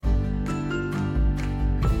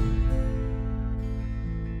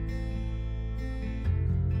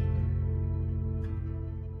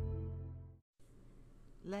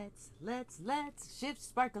Let's shift,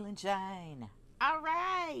 sparkle, and shine. All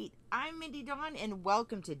right. I'm Mindy Dawn, and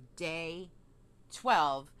welcome to day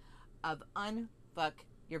 12 of Unfuck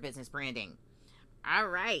Your Business Branding. All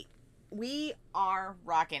right. We are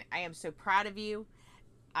rocking. I am so proud of you.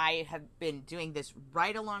 I have been doing this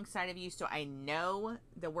right alongside of you, so I know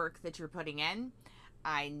the work that you're putting in.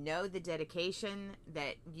 I know the dedication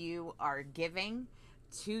that you are giving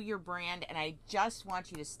to your brand, and I just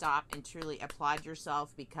want you to stop and truly applaud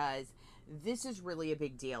yourself, because this is really a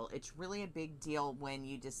big deal. It's really a big deal when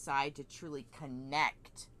you decide to truly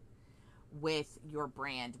connect with your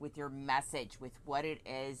brand, with your message, with what it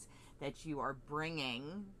is that you are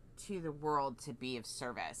bringing to the world to be of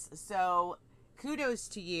service. So kudos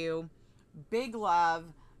to you. Big love.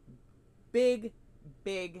 Big,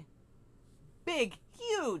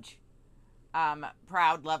 huge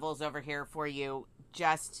proud levels over here for you.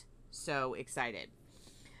 Just so excited.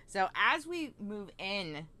 So as we move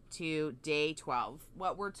in to day 12,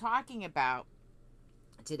 what we're talking about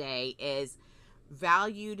today is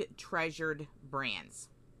valued, treasured brands.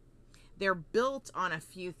 They're built on a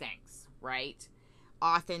few things, right?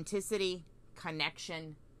 Authenticity,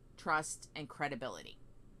 connection, trust, and credibility,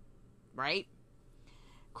 right?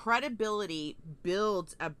 Credibility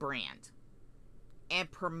builds a brand and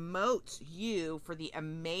promotes you for the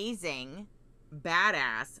amazing,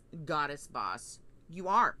 badass goddess boss you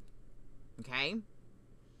are. Okay?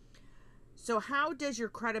 So how does your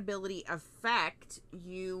credibility affect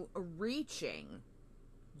you reaching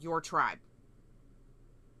your tribe?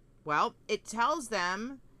 Well, it tells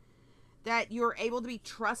them that you're able to be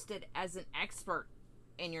trusted as an expert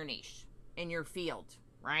in your niche, in your field,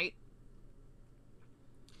 right?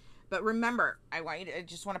 But remember, I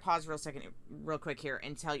just want to pause real quick here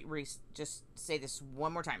and tell you, just say this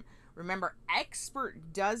one more time. Remember,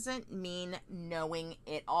 expert doesn't mean knowing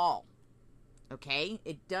it all. Okay?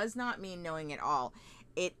 It does not mean knowing it all.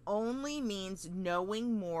 It only means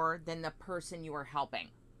knowing more than the person you are helping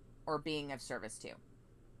or being of service to.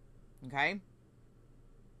 Okay?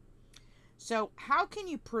 So, how can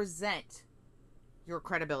you present your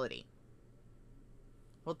credibility?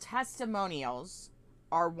 Well, testimonials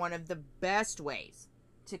are one of the best ways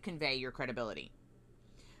to convey your credibility.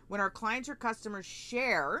 When our clients or customers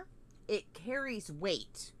share, it carries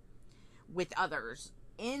weight with others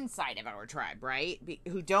inside of our tribe, right?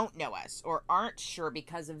 Who don't know us or aren't sure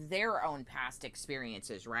because of their own past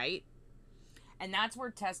experiences, right? And that's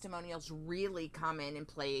where testimonials really come in and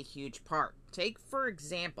play a huge part. Take, for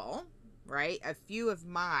example, right, a few of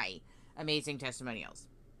my amazing testimonials.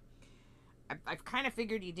 I've kind of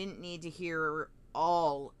figured you didn't need to hear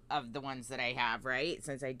all of the ones that I have, right?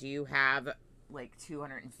 Since I do have like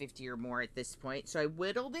 250 or more at this point. So I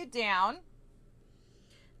whittled it down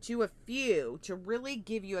to a few to really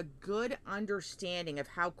give you a good understanding of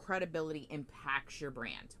how credibility impacts your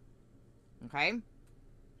brand. Okay?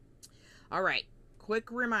 All right. Quick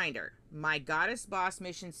reminder. My Goddess Boss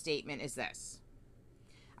mission statement is this: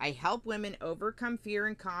 I help women overcome fear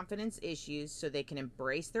and confidence issues so they can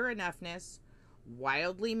embrace their enoughness,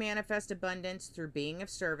 wildly manifest abundance through being of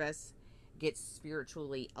service, get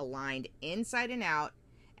spiritually aligned inside and out,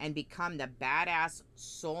 and become the badass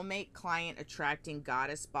soulmate client attracting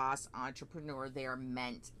goddess boss entrepreneur they are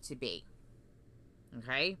meant to be.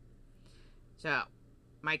 Okay? So,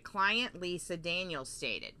 my client Lisa Daniels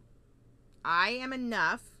stated, I am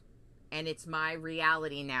enough and it's my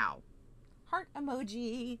reality now. Heart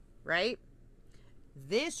emoji, right?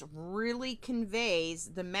 This really conveys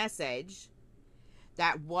the message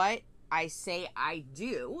that what I say I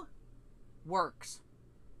do works,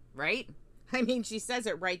 right? I mean, she says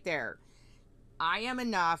it right there. I am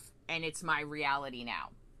enough and it's my reality now,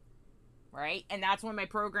 right? And that's what my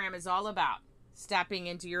program is all about. Stepping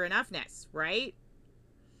into your enoughness, right?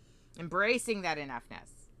 Embracing that enoughness.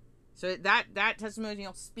 So that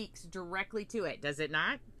testimonial speaks directly to it, does it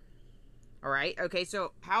not? All right. Okay.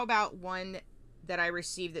 So how about one that I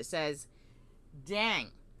received that says, dang,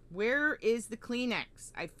 where is the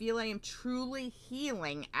Kleenex? I feel I am truly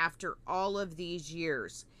healing after all of these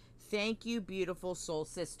years. Thank you, beautiful soul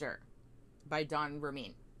sister, by Don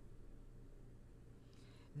Ramin.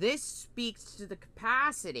 This speaks to the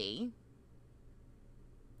capacity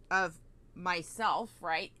of myself,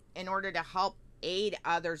 right, in order to help aid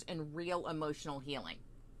others in real emotional healing,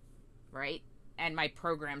 right? And my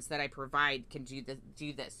programs that I provide can do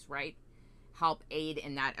this, right? Help aid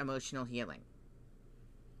in that emotional healing.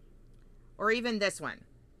 Or even this one.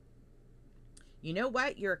 You know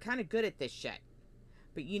what? You're kind of good at this shit.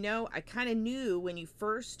 But you know, I kind of knew when you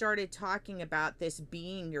first started talking about this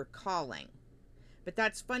being your calling. But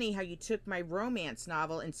that's funny how you took my romance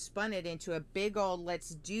novel and spun it into a big old let's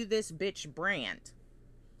do this bitch brand.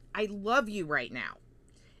 I love you right now.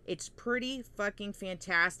 It's pretty fucking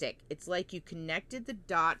fantastic. It's like you connected the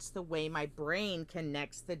dots the way my brain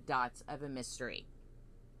connects the dots of a mystery.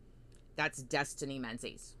 That's Destiny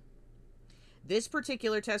Menzies. This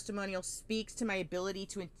particular testimonial speaks to my ability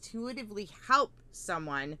to intuitively help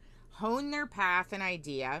someone hone their path and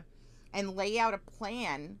idea and lay out a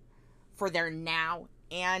plan for their now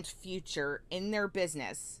and future in their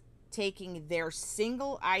business, taking their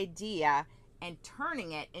single idea and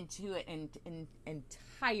turning it into an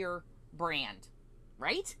entire brand,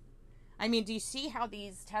 right? I mean, do you see how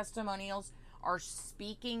these testimonials are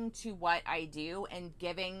speaking to what I do and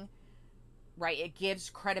giving, right? It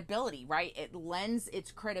gives credibility, right? It lends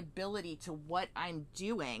its credibility to what I'm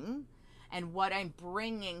doing and what I'm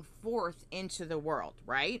bringing forth into the world,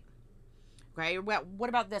 right? Okay, well, what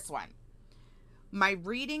about this one? My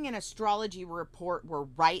reading and astrology report were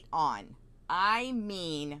right on. I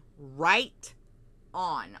mean, right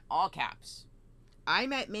on, all caps. I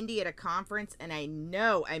met Mindy at a conference, and I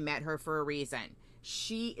know I met her for a reason.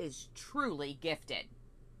 She is truly gifted.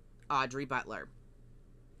 Audrey Butler.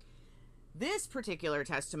 This particular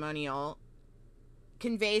testimonial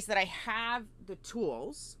conveys that I have the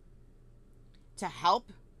tools to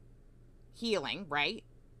help healing, right?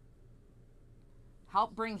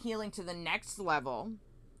 Help bring healing to the next level,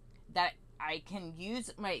 that I can use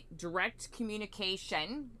my direct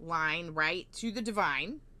communication line, right, to the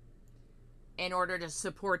divine in order to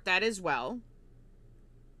support that as well,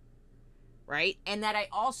 right? And that I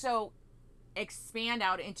also expand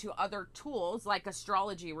out into other tools like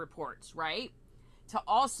astrology reports, right, to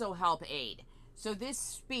also help aid. So this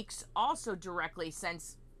speaks also directly,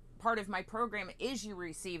 since part of my program is you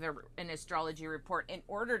receive an astrology report in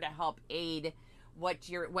order to help aid what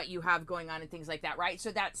you have going on and things like that, right?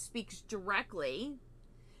 So that speaks directly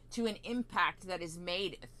to an impact that is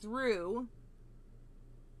made through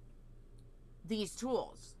these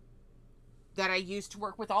tools that I use to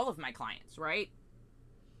work with all of my clients, right?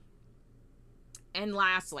 And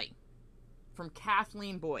lastly, from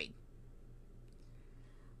Kathleen Boyd,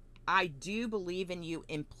 I do believe in you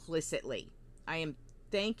implicitly. I am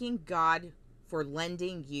thanking God for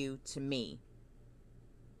lending you to me.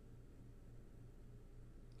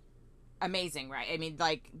 Amazing, right? I mean,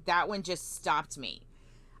 like, that one just stopped me.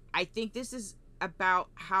 I think this is about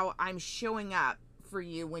how I'm showing up for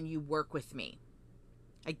you when you work with me.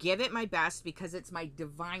 I give it my best because it's my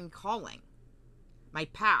divine calling, my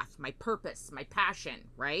path, my purpose, my passion,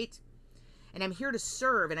 right? And I'm here to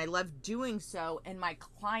serve, and I love doing so, and my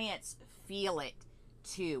clients feel it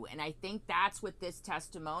too. And I think that's what this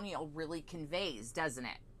testimonial really conveys, doesn't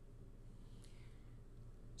it?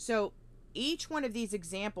 So each one of these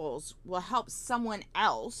examples will help someone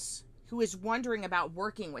else who is wondering about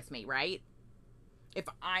working with me, right? If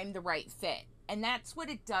I'm the right fit. And that's what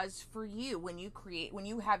it does for you when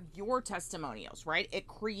you have your testimonials, right? It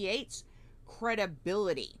creates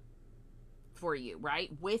credibility for you, right?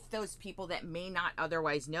 With those people that may not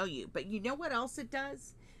otherwise know you. But you know what else it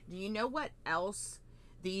does? Do you know what else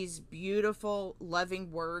these beautiful,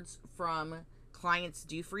 loving words from clients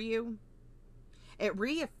do for you? It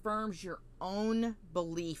reaffirms your own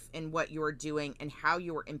belief in what you're doing and how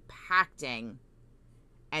you're impacting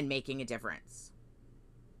and making a difference.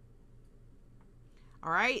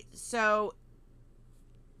 All right, so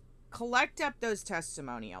collect up those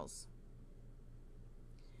testimonials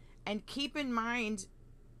and keep in mind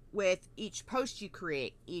with each post you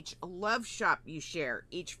create, each love shop you share,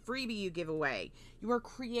 each freebie you give away, you are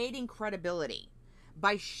creating credibility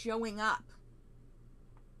by showing up.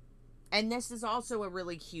 And this is also a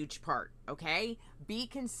really huge part, okay? Be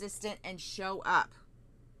consistent and show up.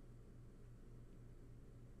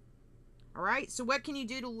 All right, so what can you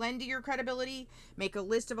do to lend to your credibility? Make a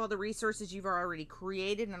list of all the resources you've already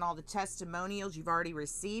created and all the testimonials you've already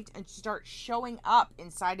received, and start showing up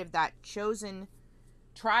inside of that chosen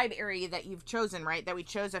tribe area that you've chosen, right? That we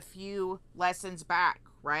chose a few lessons back,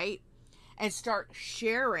 right? And start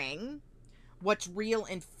sharing what's real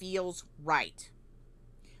and feels right.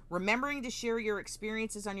 Remembering to share your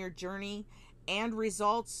experiences on your journey and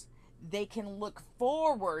results they can look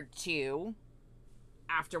forward to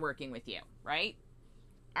after working with you, right?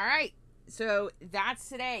 All right, so that's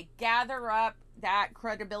today. Gather up that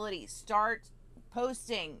credibility. Start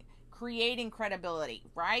posting, creating credibility,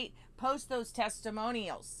 right? Post those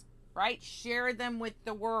testimonials, right? Share them with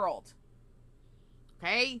the world,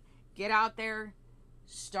 okay? Get out there,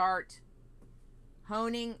 start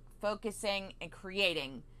honing, focusing, and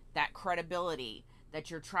creating that credibility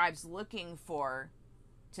that your tribe's looking for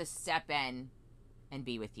to step in and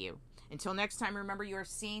be with you. Until next time, remember, you are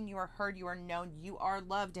seen, you are heard, you are known, you are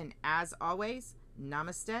loved, and as always,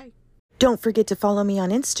 namaste. Don't forget to follow me on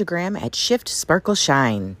Instagram at Shift Sparkle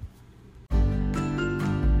Shine.